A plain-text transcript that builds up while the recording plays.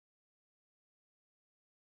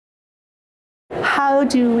how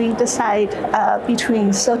do we decide between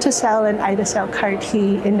cilta-cel and ide-cel CAR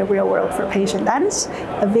T in the real world for patients? That is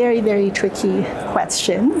a very, very tricky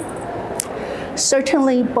question.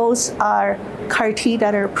 Certainly, both are CAR T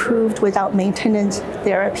that are approved without maintenance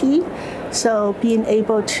therapy. So being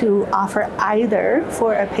able to offer either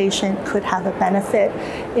for a patient could have a benefit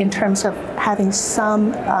in terms of having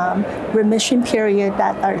some remission period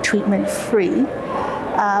that are treatment-free.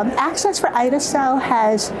 Access for ide-cel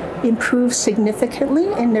has improved significantly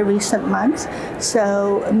in the recent months.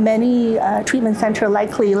 So many treatment centers,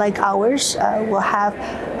 likely like ours, will have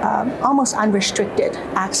almost unrestricted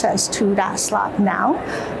access to that slot now.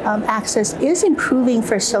 Access is improving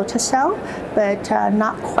for cilta-cel, but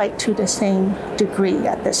not quite to the same degree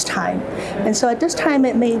at this time. And so at this time,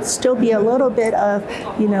 it may still be a little bit of,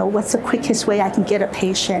 what's the quickest way I can get a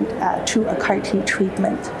patient to a CAR T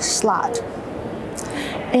treatment slot.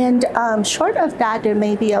 And short of that, there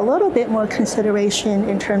may be a little bit more consideration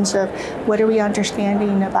in terms of what are we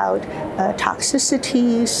understanding about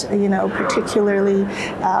toxicities, particularly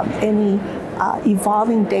any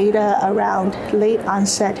evolving data around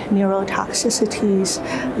late-onset neurotoxicities,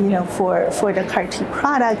 for the CAR T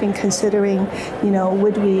product, and considering,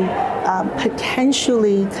 would we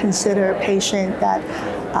potentially consider a patient that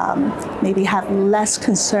maybe have less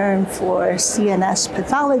concern for CNS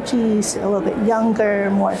pathologies, a little bit younger,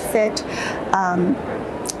 more fit,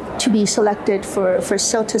 to be selected for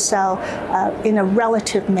cilta-cel in a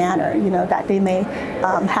relative manner, that they may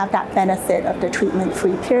have that benefit of the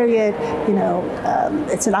treatment-free period.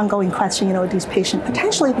 It's an ongoing question, would these patients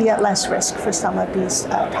potentially be at less risk for some of these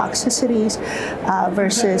toxicities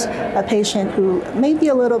versus a patient who may be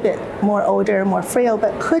a little bit more older, more frail,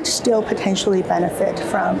 but could still potentially benefit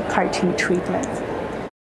from CAR T treatment.